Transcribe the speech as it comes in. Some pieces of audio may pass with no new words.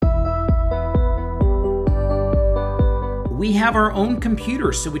We have our own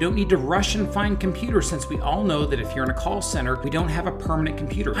computers, so we don't need to rush and find computers, since we all know that if you're in a call center, we don't have a permanent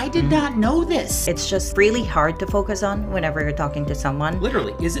computer. I did not know this. It's just really hard to focus on whenever you're talking to someone.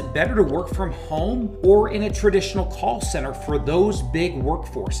 Literally, is it better to work from home or in a traditional call center for those big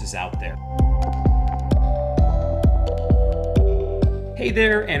workforces out there? Hey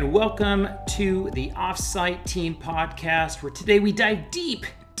there, and welcome to the Offsite Team Podcast, where today we dive deep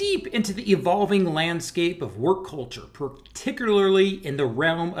into the evolving landscape of work culture, particularly in the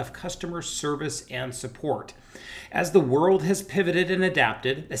realm of customer service and support. As the world has pivoted and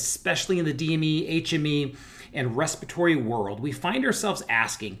adapted, especially in the DME, HME, and respiratory world, we find ourselves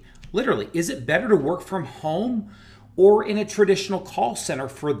asking, literally, is it better to work from home or in a traditional call center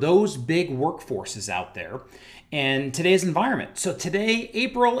for those big workforces out there in today's environment? So today,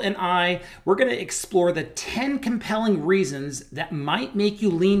 April and we're going to explore the 10 compelling reasons that might make you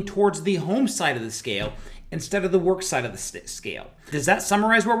lean towards the home side of the scale instead of the work side of the scale. Does that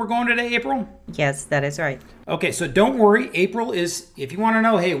summarize where we're going today, April? Yes, that is right. Okay, so don't worry. April is, if you want to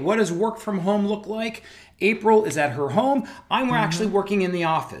know, hey, what does work from home look like? April is at her home. I'm actually working in the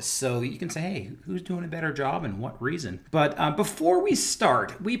office. So you can say, hey, who's doing a better job and what reason? But before we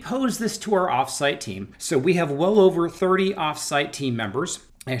start, we pose this to our offsite team. So we have well over 30 offsite team members.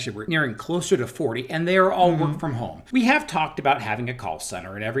 Actually, we're nearing closer to 40, and they are all work from home. We have talked about having a call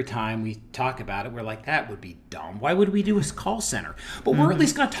center, and every time we talk about it, we're like, that would be dumb. Why would we do a call center? But we're at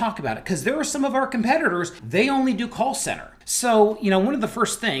least going to talk about it, because there are some of our competitors, they only do call center. So, one of the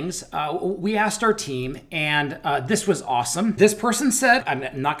first things, we asked our team, and this was awesome. This person said, I'm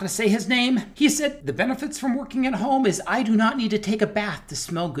not going to say his name. He said, the benefits from working at home is I do not need to take a bath to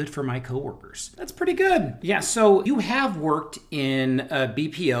smell good for my coworkers. That's pretty good. Yeah, so you have worked in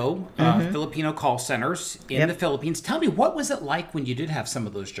BPO, Filipino call centers in the Philippines. Tell me, what was it like when you did have some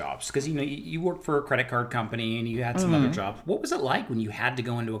of those jobs? Because, you worked for a credit card company and you had some other jobs. What was it like when you had to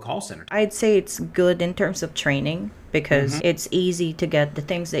go into a call center? I'd say it's good in terms of training, because it's easy to get the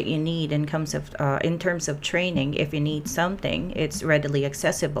things that you need in terms of training. If you need something, it's readily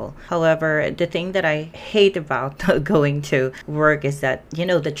accessible. However, the thing that I hate about going to work is that,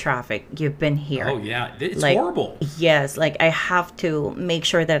 the traffic. You've been here. Oh, yeah. It's horrible. Yes. I have to make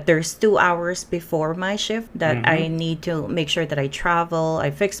sure that there's 2 hours before my shift that I need to make sure that I travel, I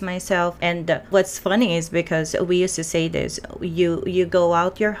fix myself. And what's funny is, because we used to say this, you go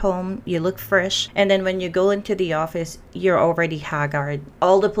out your home, you look fresh, and then when you go into the office, you're already haggard.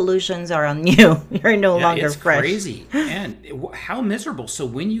 All the pollutions are on you. You're no longer fresh. It's crazy. And how miserable. So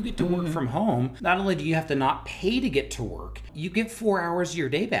when you get to work from home, not only do you have to not pay to get to work, you get 4 hours of your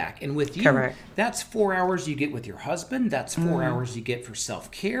day back. And with you, that's 4 hours you get with your husband. That's 4 hours you get for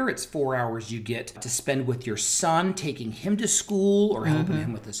self-care. It's 4 hours you get to spend with your son, taking him to school or helping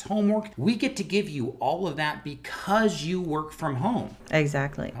him with his homework. We get to give you all of that because you work from home.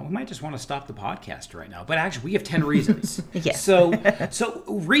 Exactly. Now, we might just want to stop the podcast right now. But actually, we have 10 reasons. Yes. So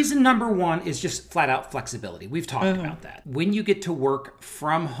reason number one is just flat out flexibility. We've talked about that. When you get to work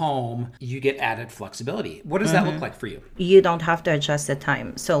from home, you get added flexibility. What does that look like for you? You don't have to adjust the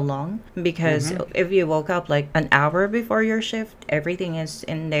time so long, because if you woke up like an hour before your shift, everything is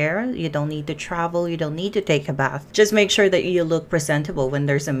in there. You don't need to travel. You don't need to take a bath. Just make sure that you look presentable when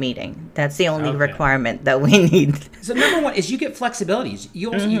there's a meeting. That's the only requirement that we need. So number one is you get flexibilities.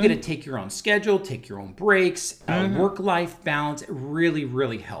 You also you get to take your own schedule, take your own breaks. Work-life balance really,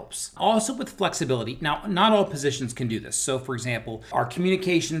 really helps. Also with flexibility, now not all positions can do this. So for example, our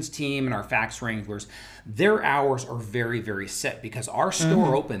communications team and our fax wranglers, their hours are very, very set, because our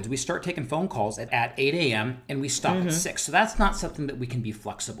store opens. We start taking phone calls at 8 a.m. and we stop at 6. So that's not something that we can be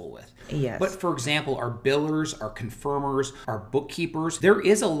flexible with. Yes. But for example, our billers, our confirmers, our bookkeepers, there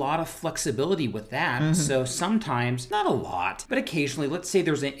is a lot of flexibility with that. So sometimes, not a lot, but occasionally, let's say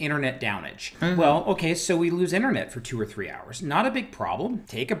there's an internet downage. Well, okay, so we lose internet for 2 or 3 hours. Not a big problem.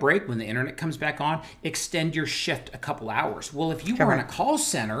 Take a break. When the internet comes back on, extend your shift a couple hours. Well, if you were in a call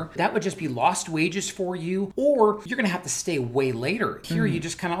center, that would just be lost wages for you, or you're going to have to stay way later. Here, you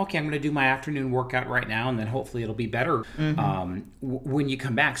just kind of, okay, I'm going to do my afternoon workout right now, and then hopefully it'll be better when you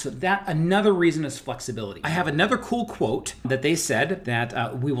come back. So that another reason is flexibility. I have another cool quote that they said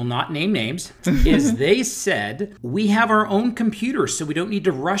that we will not name names, is they said, we have our own computers, so we don't need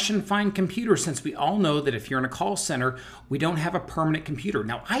to rush and find computers, since we all know that if you're in a call center, we don't have a permanent computer.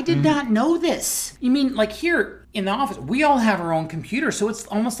 Now, I did not know this. You mean, like here, in the office, we all have our own computer. So it's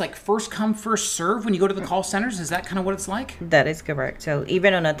almost like first come, first serve when you go to the call centers. Is that kind of what it's like? That is correct. So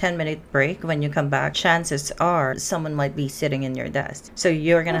even on a 10-minute break, when you come back, chances are someone might be sitting in your desk. So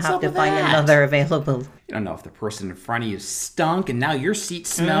you're going to What's have up to with find that? another available. You don't know if the person in front of you stunk and now your seat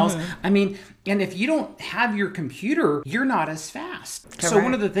smells. I mean, and if you don't have your computer, you're not as fast. So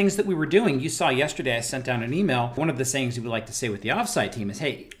one of the things that we were doing, you saw yesterday, I sent down an email. One of the things we like to say with the offsite team is,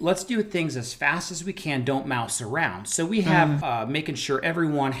 hey, let's do things as fast as we can. Don't mouse around. So we have making sure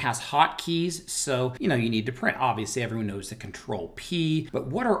everyone has hotkeys. So, you need to print. Obviously, everyone knows the Control P, but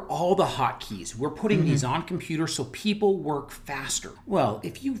what are all the hotkeys? We're putting these on computers so people work faster. Well,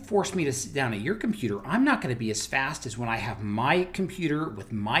 if you force me to sit down at your computer, I'm not going to be as fast as when I have my computer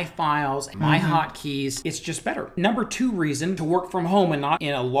with my files and my hotkeys. It's just better. Number 2 reason to work from home and not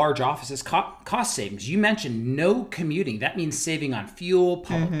in a large office is cost savings. You mentioned no commuting. That means saving on fuel,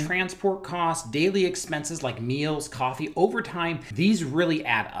 public transport costs, daily expenses like meals, coffee, overtime. These really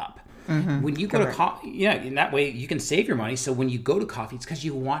add up. When you go to coffee, in that way you can save your money. So when you go to coffee, it's because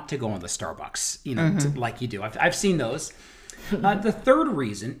you want to go in the Starbucks, like you do. I've seen those. The third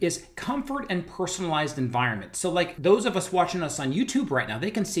reason is comfort and personalized environment. So like those of us watching us on YouTube right now,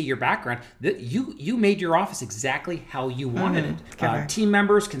 they can see your background, that you made your office exactly how you wanted it. Team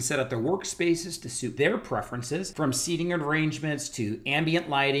members can set up their workspaces to suit their preferences, from seating arrangements to ambient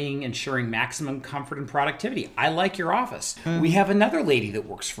lighting, ensuring maximum comfort and productivity. I like your office. We have another lady that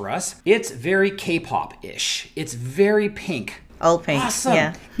works for us. It's very K-pop-ish. It's very pink. All pink. Awesome.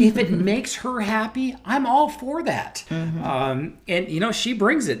 Yeah. If it makes her happy, I'm all for that. And she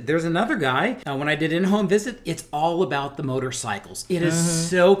brings it. There's another guy, when I did in-home visit, it's all about the motorcycles. It is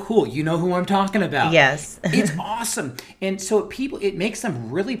so cool. You know who I'm talking about. Yes. It's awesome. And so it makes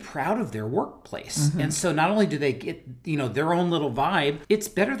them really proud of their workplace. And so not only do they get, their own little vibe, it's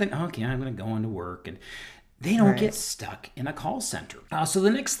better than, okay, I'm going to go into work, and they don't get stuck in a call center. So the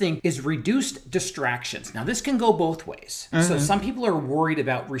next thing is reduced distractions. Now, this can go both ways. So some people are worried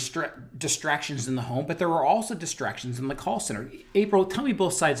about distractions in the home, but there are also distractions in the call center. April, tell me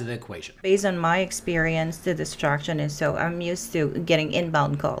both sides of the equation. Based on my experience, the distraction is, so I'm used to getting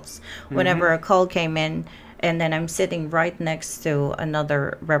inbound calls. Whenever a call came in, and then I'm sitting right next to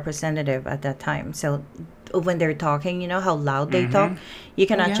another representative at that time. So when they're talking, you know how loud they talk? You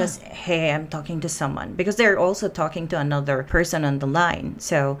cannot just, hey, I'm talking to someone, because they're also talking to another person on the line.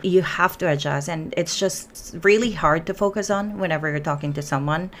 So you have to adjust, and it's just really hard to focus on whenever you're talking to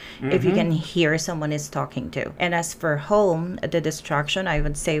someone if you can hear someone is talking to. And as for home, the distraction I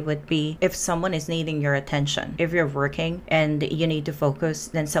would say would be if someone is needing your attention. If you're working and you need to focus,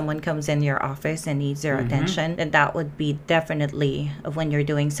 then someone comes in your office and needs your attention, then that would be definitely, when you're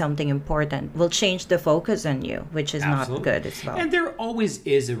doing something important, will change the focus on you, which is not good as well. And there always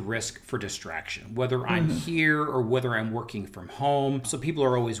is a risk for distraction, whether I'm here or whether I'm working from home. So people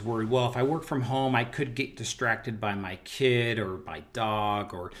are always worried, well, if I work from home, I could get distracted by my kid or my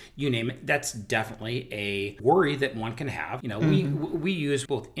dog or you name it. That's definitely a worry that one can have. We use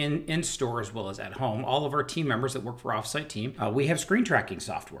both in store as well as at home. All of our team members that work for Offsite Team, we have screen tracking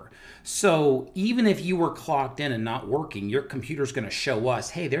software. So even if you were clocked in and not working, your computer's going to show us,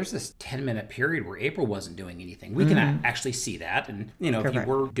 hey, there's this 10-minute period where April wasn't doing anything. We can actually see that. And, if you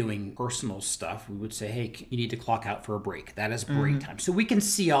were doing personal stuff, we would say, hey, you need to clock out for a break. That is break time. So we can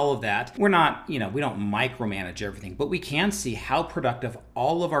see all of that. We're not, we don't micromanage everything, but we can see how productive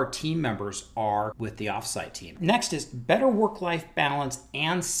all of our team members are with the Offsite Team. Next is better work-life balance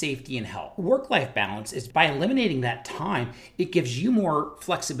and safety and health. Work-life balance is by eliminating that time, it gives you more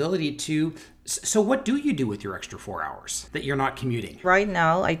flexibility to. So what do you do with your extra 4 hours that you're not commuting? Right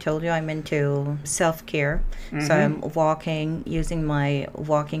now, I told you I'm into self-care. So I'm walking, using my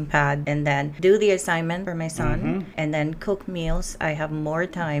walking pad, and then do the assignment for my son, and then cook meals. I have more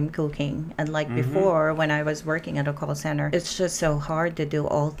time cooking. And like before, when I was working at a call center, it's just so hard to do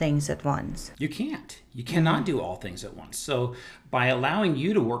all things at once. You can't. You cannot do all things at once. So by allowing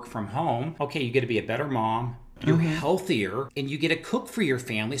you to work from home, okay, you get to be a better mom. You're healthier, and you get to cook for your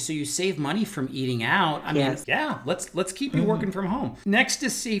family, so you save money from eating out. I mean, let's keep you working from home. Next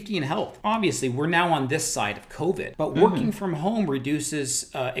is safety and health. Obviously, we're now on this side of COVID, but working from home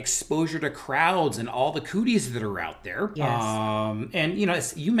reduces exposure to crowds and all the cooties that are out there. Yes. And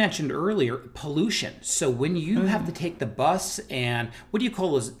as you mentioned earlier, pollution. So when you have to take the bus and what do you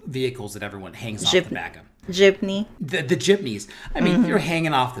call those vehicles that everyone hangs off the back of? Jeepney. The jeepneys. I mean, you're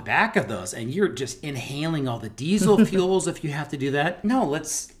hanging off the back of those and you're just inhaling all the diesel fuels if you have to do that. No,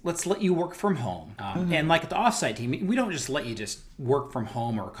 let's let you work from home. And like at the offsite team, we don't just let you just work from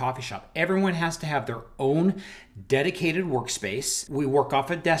home or a coffee shop. Everyone has to have their own dedicated workspace. We work off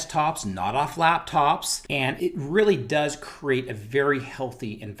of desktops, not off laptops, and it really does create a very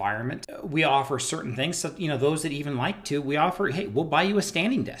healthy environment. We offer certain things, so those that even like to, we offer, hey, we'll buy you a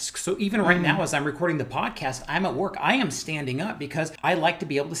standing desk. So even right now, as I'm recording the podcast, I'm at work. I am standing up because I like to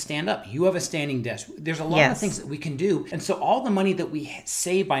be able to stand up. You have a standing desk. There's a lot of things that we can do. And so all the money that we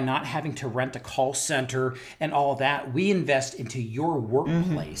save by not having to rent a call center and all that, we invest into your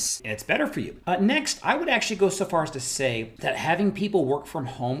workplace. And it's better for you. Next, I would actually go so far as to say that having people work from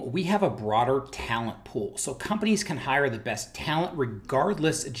home, we have a broader talent pool. So companies can hire the best talent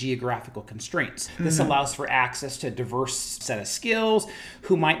regardless of geographical constraints. This allows for access to a diverse set of skills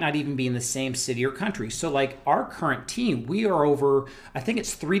who might not even be in the same city or country. So like our current team, we are over, I think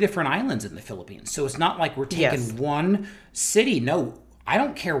it's 3 different islands in the Philippines. So it's not like we're taking one city. No, I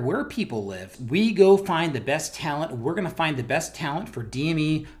don't care where people live. We go find the best talent. We're going to find the best talent for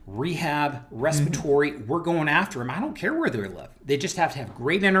DME, rehab, respiratory. We're going after them. I don't care where they live. They just have to have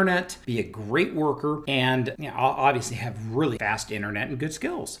great internet, be a great worker, and obviously have really fast internet and good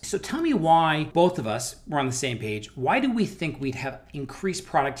skills. So tell me why both of us were on the same page. Why do we think we'd have increased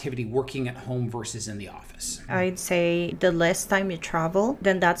productivity working at home versus in the office? I'd say the less time you travel,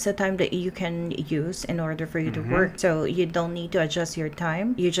 then that's the time that you can use in order for you to work. So you don't need to adjust your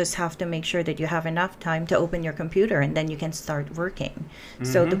time. You just have to make sure that you have enough time to open your computer and then you can start working.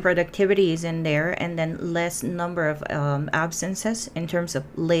 So the productivity is in there, and then less number of absences in terms of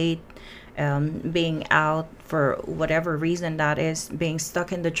late, being out for whatever reason that is, being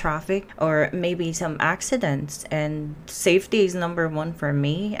stuck in the traffic, or maybe some accidents. And safety is number one for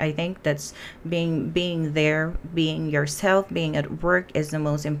me. I think that's being there, being yourself, being at work is the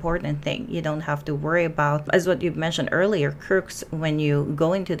most important thing. You don't have to worry about, as what you mentioned earlier, crooks when you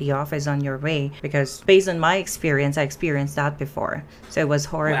go into the office on your way, because based on my experience, I experienced that before. So it was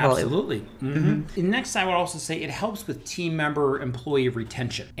horrible. Oh, absolutely. Next, I would also say it helps with team member employee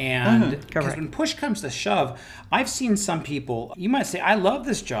retention. And because when push comes to shove, I've seen some people, you might say, I love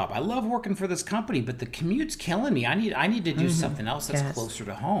this job. I love working for this company, but the commute's killing me. I need to do something else that's closer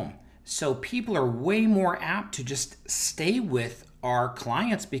to home. So people are way more apt to just stay with our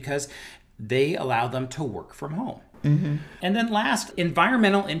clients because they allow them to work from home. And then last,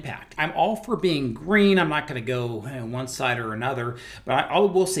 environmental impact. I'm all for being green. I'm not going to go one side or another, but I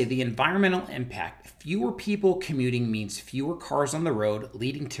will say the environmental impact. Fewer people commuting means fewer cars on the road,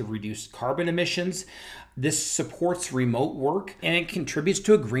 leading to reduced carbon emissions. This supports remote work, and it contributes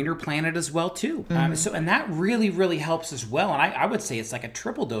to a greener planet as well too. And that really, really helps as well. And I would say it's like a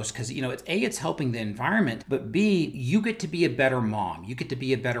triple dose because it's A, it's helping the environment, but B, you get to be a better mom, you get to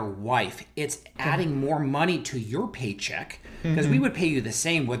be a better wife. It's adding more money to your paycheck because we would pay you the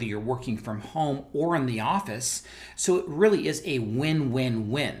same whether you're working from home or in the office. So it really is a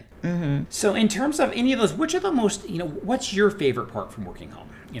win-win-win. So in terms of any of those, which are the most, what's your favorite part from working home?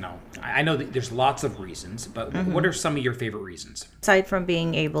 I know that there's lots of reasons, but what are some of your favorite reasons? Aside from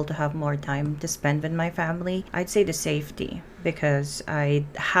being able to have more time to spend with my family, I'd say the safety, because I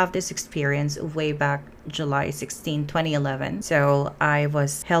have this experience way back July 16, 2011. So I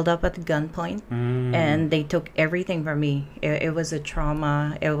was held up at gunpoint and they took everything from me. It was a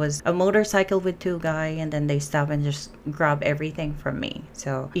trauma. It was a motorcycle with 2 guys, and then they stopped and just grabbed everything from me.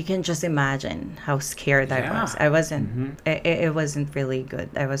 So you can just imagine how scared I was. I wasn't, it wasn't really good.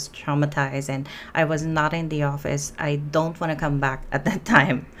 I was traumatized and I was not in the office. I don't want to come back at that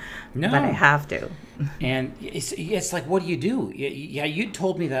time, but I have to. And it's like, what do you do? Yeah, you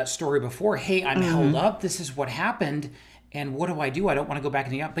told me that story before. Hey, I'm held up. This is what happened. And what do? I don't want to go back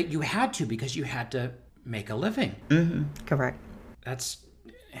in the office. But you had to because you had to make a living. Correct.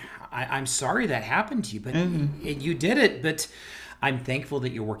 I'm sorry that happened to you, but you did it. But I'm thankful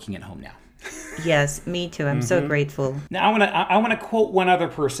that you're working at home now. Yes, me too. I'm so grateful. Now I want to quote one other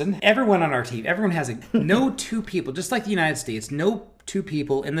person. Everyone on our team, everyone has no 2 people, just like the United States, no 2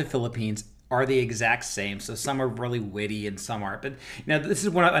 people in the Philippines are the exact same. So some are really witty and some aren't. But this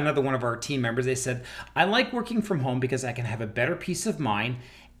is another one of our team members. They said, I like working from home because I can have a better peace of mind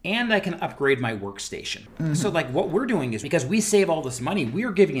and I can upgrade my workstation. So like what we're doing is, because we save all this money, we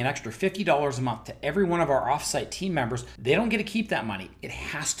are giving an extra $50 a month to every one of our offsite team members. They don't get to keep that money. It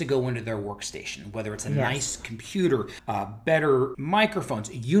has to go into their workstation, whether it's a nice computer, better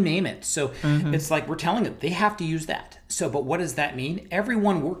microphones, you name it. So it's like we're telling them they have to use that. So, but what does that mean?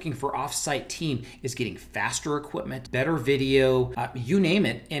 Everyone working for Offsite Team is getting faster equipment, better video, you name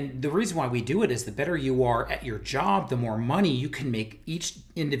it. And the reason why we do it is the better you are at your job, the more money you can make each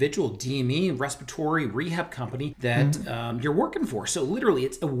individual DME, respiratory rehab company that you're working for. So literally,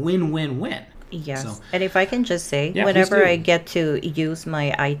 it's a win-win-win. Yes. So, and if I can just say, yeah, whenever I get to use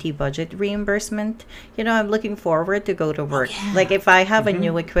my IT budget reimbursement, I'm looking forward to go to work. Like if I have a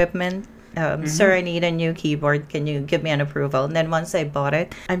new equipment, sir, I need a new keyboard. Can you give me an approval? And then once I bought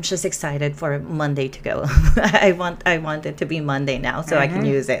it, I'm just excited for Monday to go. I want it to be Monday now so I can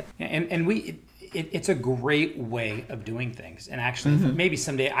use it. And it's a great way of doing things. And actually, maybe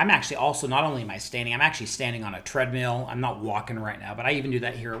someday, I'm actually also, not only am I standing, I'm actually standing on a treadmill. I'm not walking right now, but I even do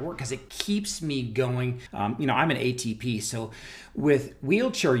that here at work because it keeps me going. I'm an ATP, so with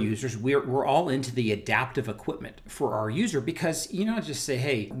wheelchair users, we're all into the adaptive equipment for our user because, just say,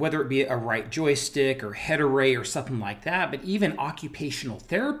 hey, whether it be a right joystick or head array or something like that, but even occupational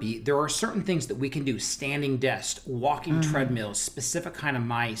therapy, there are certain things that we can do. Standing desk, walking treadmills, specific kind of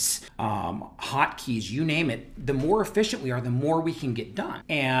mice, hotkeys, you name it. The more efficient we are, the more we can get done.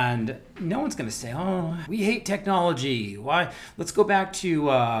 And no one's going to say, oh, we hate technology. Why? Let's go back to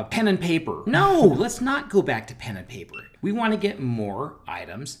pen and paper. No, let's not go back to pen and paper. We want to get more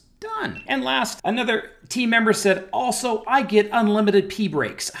items done. And last, another team member said, also, I get unlimited pee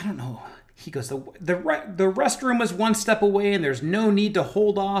breaks. I don't know. He goes, the restroom was one step away and there's no need to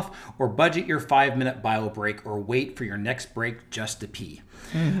hold off or budget your 5-minute bio break or wait for your next break just to pee.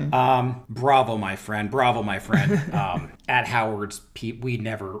 Bravo, my friend. Bravo, my friend. At Howard's, we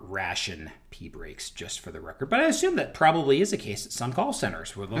never ration pee breaks, just for the record. But I assume that probably is a case at some call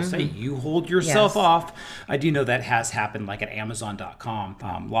centers where they'll say, you hold yourself off. I do know that has happened, like at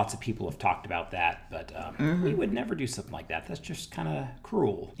Amazon.com. Lots of people have talked about that, but we would never do something like that. That's just kind of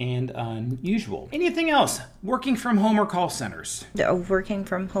cruel and unusual. Anything else? Working from home or call centers? Working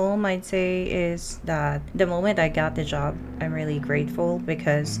from home, I'd say, is that the moment I got the job, I'm really grateful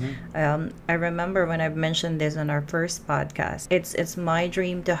because I remember when I mentioned this on our first podcast, it's my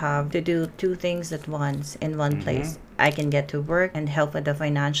dream to do two things at once in one place. I can get to work and help with the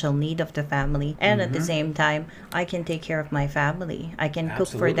financial need of the family, and at the same time I can take care of my family. I can cook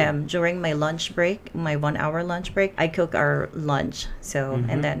for them during my lunch break, my 1-hour lunch break. I cook our lunch, so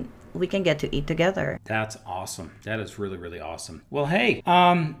and then we can get to eat together. That's awesome. That is really, really awesome. Well, hey,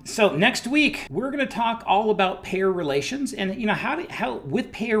 so next week we're going to talk all about payer relations and how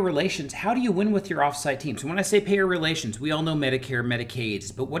with payer relations, how do you win with your offsite team? So when I say payer relations, we all know Medicare,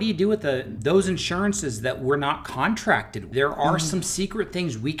 Medicaid, but what do you do with those insurances that we're not contracted? There are some secret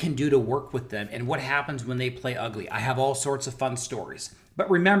things we can do to work with them, and what happens when they play ugly. I have all sorts of fun stories. But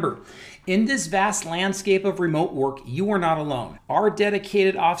remember, in this vast landscape of remote work, you are not alone. Our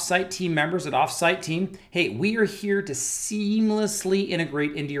dedicated offsite team members at Offsite Team, hey, we are here to seamlessly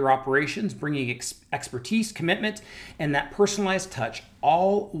integrate into your operations, bringing expertise, commitment, and that personalized touch,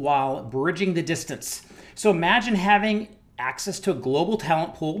 all while bridging the distance. So imagine having access to a global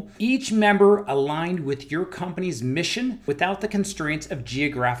talent pool, each member aligned with your company's mission without the constraints of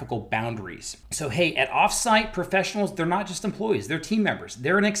geographical boundaries. So hey, at Offsite professionals, they're not just employees, they're team members.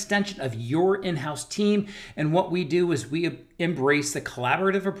 They're an extension of your in-house team. And what we do is we embrace the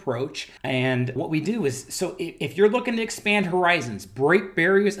collaborative approach. And what we do is, so if you're looking to expand horizons, break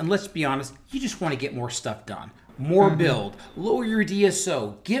barriers, and let's be honest, you just want to get more stuff done. More build, lower your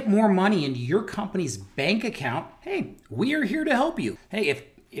DSO, get more money into your company's bank account. Hey, we are here to help you. Hey,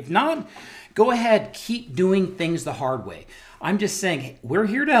 if not, go ahead, keep doing things the hard way. I'm just saying, hey, we're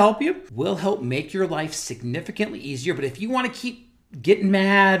here to help you. We'll help make your life significantly easier. But if you want to keep getting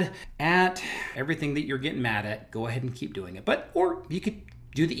mad at everything that you're getting mad at, go ahead and keep doing it. Or you could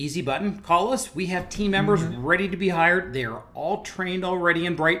do the easy button, call us. We have team members ready to be hired. They are all trained already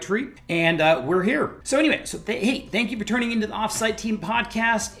in Brightree, and we're here. So anyway, hey, thank you for tuning into the Offsite Team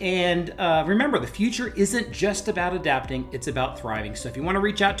podcast. And remember, the future isn't just about adapting, it's about thriving. So if you want to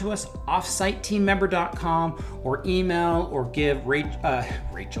reach out to us, offsiteteammember.com, or email, or give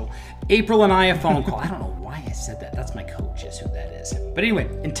Rachel, April and I a phone call. I don't know why I said that. That's my coach is who that is. But anyway,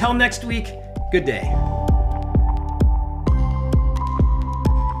 until next week, good day.